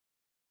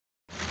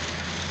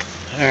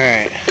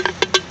Alright,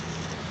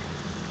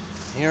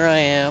 here I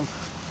am.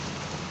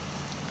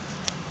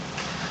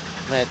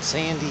 I'm at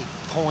Sandy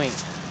Point.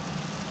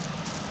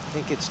 I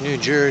think it's New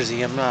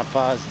Jersey, I'm not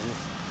positive.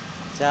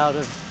 It's out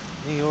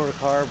of New York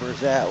Harbor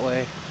that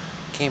way.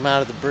 Came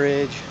out of the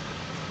bridge.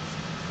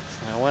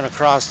 And I went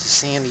across to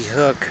Sandy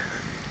Hook.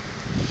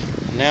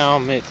 Now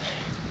I'm at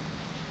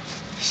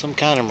some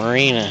kind of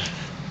marina.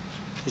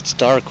 It's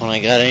dark when I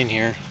got in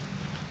here.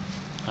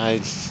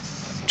 I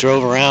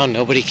drove around,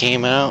 nobody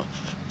came out.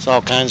 It's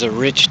all kinds of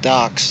rich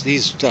docks.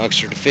 These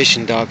docks are the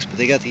fishing docks, but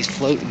they got these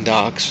floating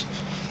docks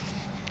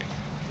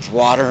with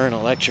water and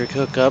electric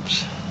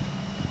hookups.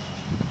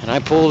 And I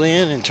pulled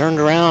in and turned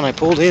around. I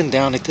pulled in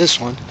down at this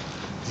one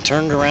and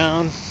turned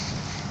around,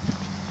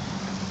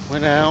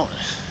 went out,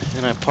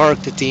 and I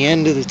parked at the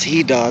end of the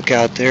T-dock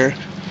out there.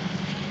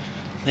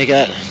 They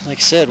got, like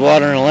I said,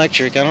 water and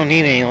electric. I don't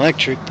need any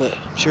electric, but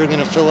I'm sure going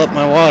to fill up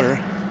my water.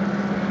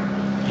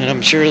 And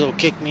I'm sure they'll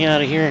kick me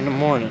out of here in the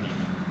morning.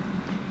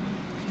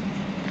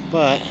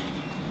 But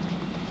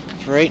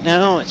for right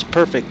now, it's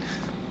perfect.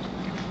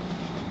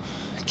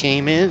 I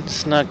came in,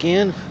 snuck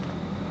in.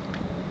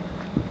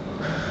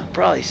 I'll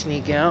probably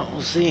sneak out,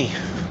 we'll see.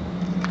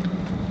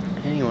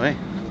 Anyway,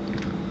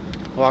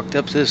 walked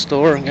up to the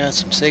store and got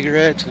some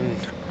cigarettes and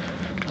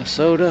a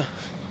soda.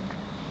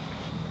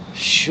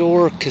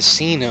 Shore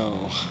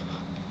Casino.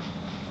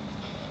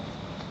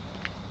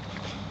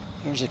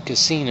 There's a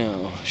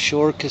casino.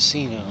 Shore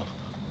Casino.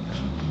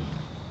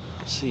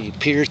 Let's see,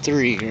 Pier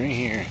 3 right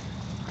here.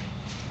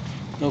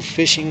 No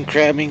fishing,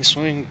 crabbing,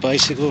 swimming,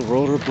 bicycle,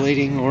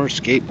 rollerblading, or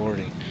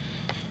skateboarding.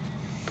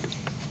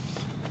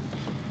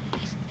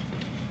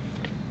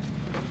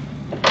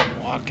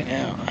 Walking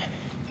out.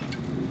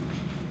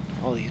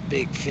 All these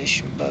big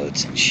fishing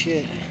boats and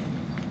shit.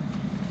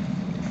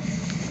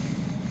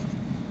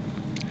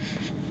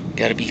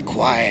 Gotta be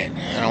quiet.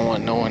 I don't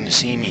want no one to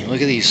see me.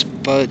 Look at these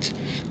boats.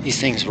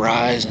 These things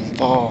rise and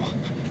fall.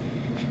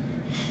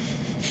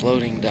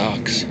 Floating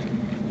docks.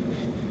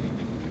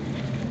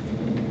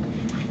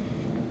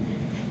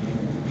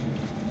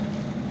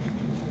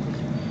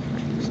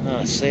 There's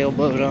not a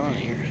sailboat on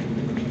here.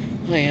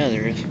 Oh yeah,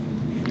 there is.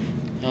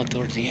 Out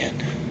towards the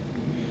end.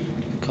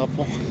 A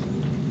couple.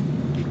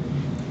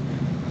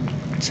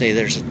 I'd say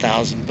there's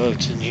 1,000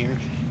 boats in here.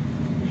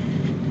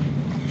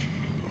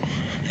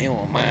 They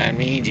won't mind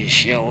me just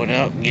showing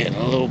up and getting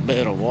a little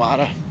bit of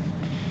water.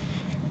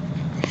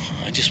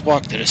 I just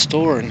walked to the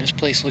store and this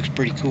place looks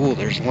pretty cool.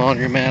 There's a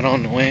laundromat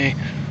on the way.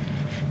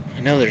 I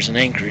know there's an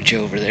anchorage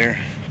over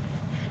there.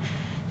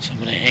 So I'm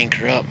going to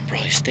anchor up and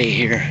probably stay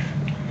here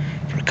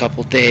for a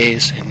couple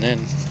days. And then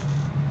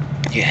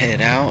you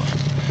head out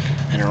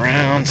and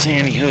around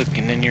Sandy Hook,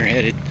 and then you're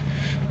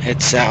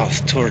head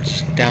south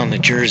towards down the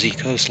Jersey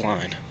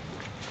coastline.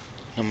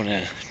 I'm going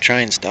to try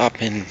and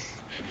stop in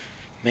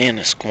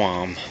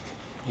Manasquam,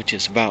 which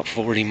is about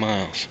 40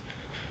 miles.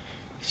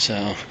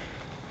 So,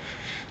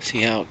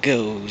 see how it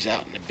goes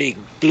out in the big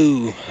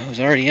blue. I was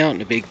already out in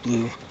the big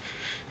blue. You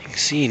can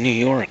see New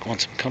York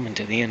once I'm coming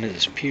to the end of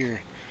this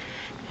pier.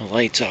 The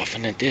light's off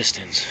in the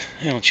distance.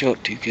 They don't show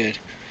it too good.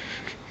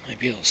 Might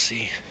be able to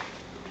see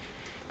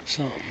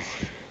something.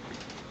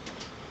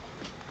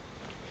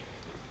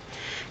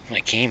 When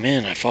I came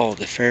in, I followed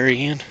the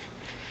ferry in.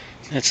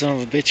 That son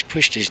of a bitch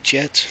pushed his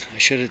jets. I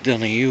should have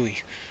done a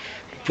U-ey.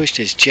 Pushed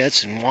his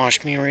jets and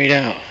washed me right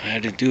out. I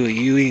had to do a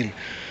U-ey and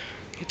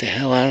get the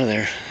hell out of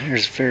there.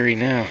 There's the ferry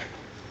now.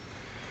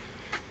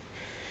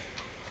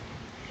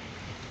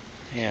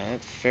 Yeah,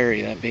 that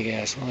ferry, that big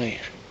ass light.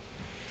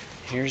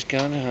 Here's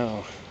Gun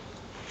Ho.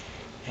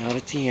 Out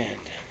at the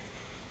end.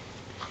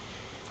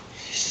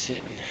 Just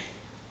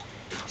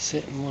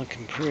sitting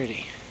looking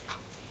pretty.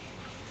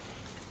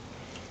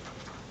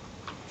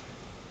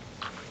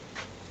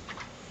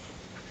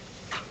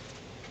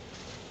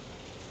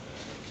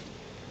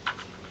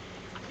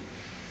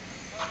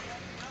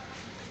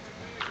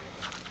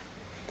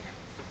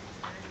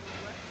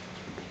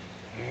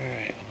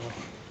 Alright, well.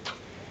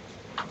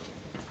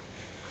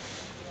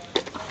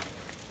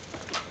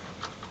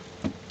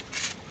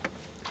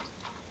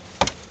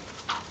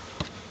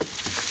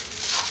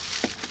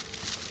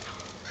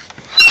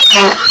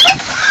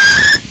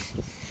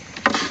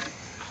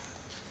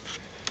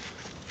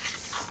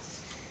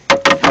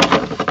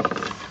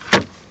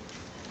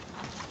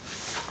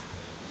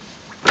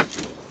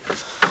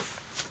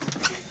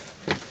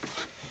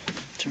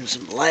 Turn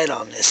some light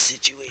on this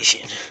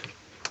situation.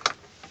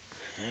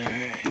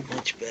 Alright,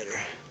 much better.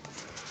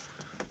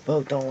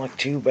 Boat don't look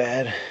too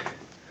bad.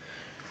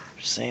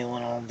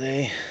 Sailing all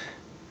day.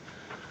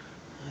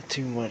 Not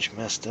too much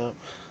messed up.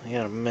 I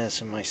got a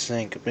mess in my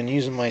sink. I've been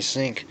using my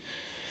sink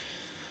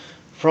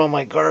for all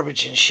my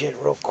garbage and shit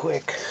real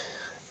quick.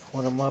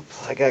 When I'm up,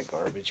 I got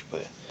garbage,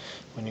 but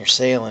when you're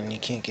sailing, you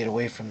can't get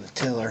away from the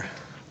tiller.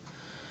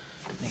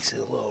 Makes it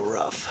a little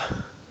rough.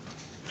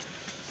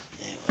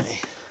 Anyway,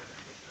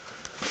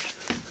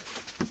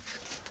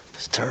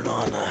 let's turn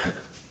on the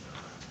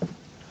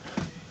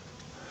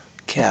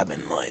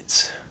cabin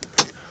lights.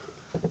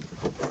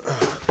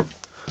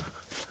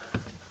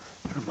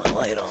 Turn my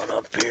light on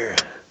up here.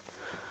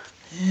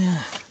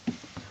 Yeah,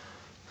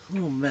 a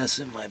little mess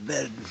in my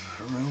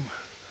bedroom.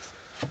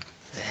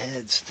 The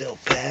head's still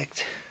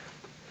packed.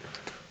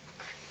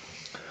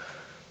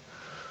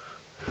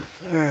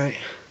 Alright,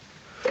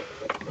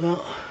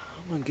 well,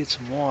 I'm gonna get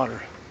some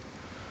water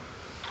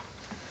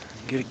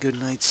and get a good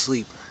night's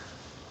sleep.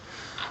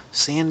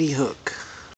 Sandy Hook.